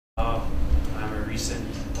I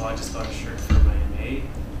just got a shirt for my MA in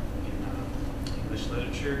English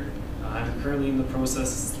literature. I'm currently in the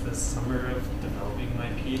process this summer of developing my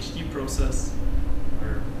PhD process,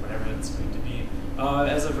 or whatever it's going to be.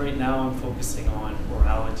 As of right now, I'm focusing on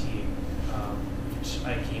orality, which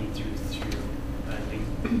I came through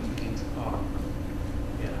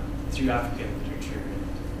through African literature and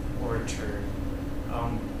orature.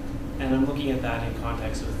 And I'm looking at that in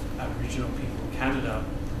context with Aboriginal people in Canada,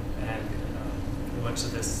 and much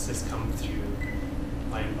of this has come through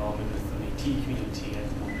my involvement with the Métis community at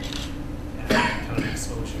the moment, and kind of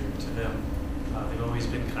exposure to them. They've always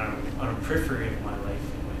been kind of on a periphery of my life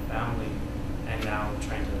and my family, and now I'm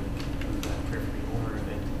trying to move that periphery over a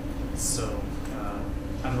bit. So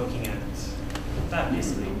I'm looking at that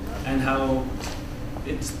basically, and how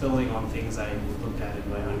it's building on things I looked at in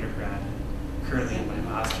my undergrad, and currently in my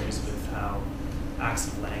master's, with how acts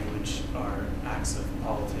of language are acts of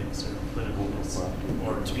politics or politicalness,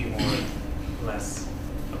 or to be more less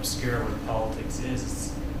obscure what politics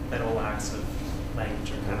is, that all acts of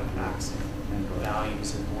language are kind of acts of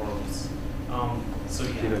values and morals. So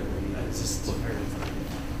yeah, it's just very funny.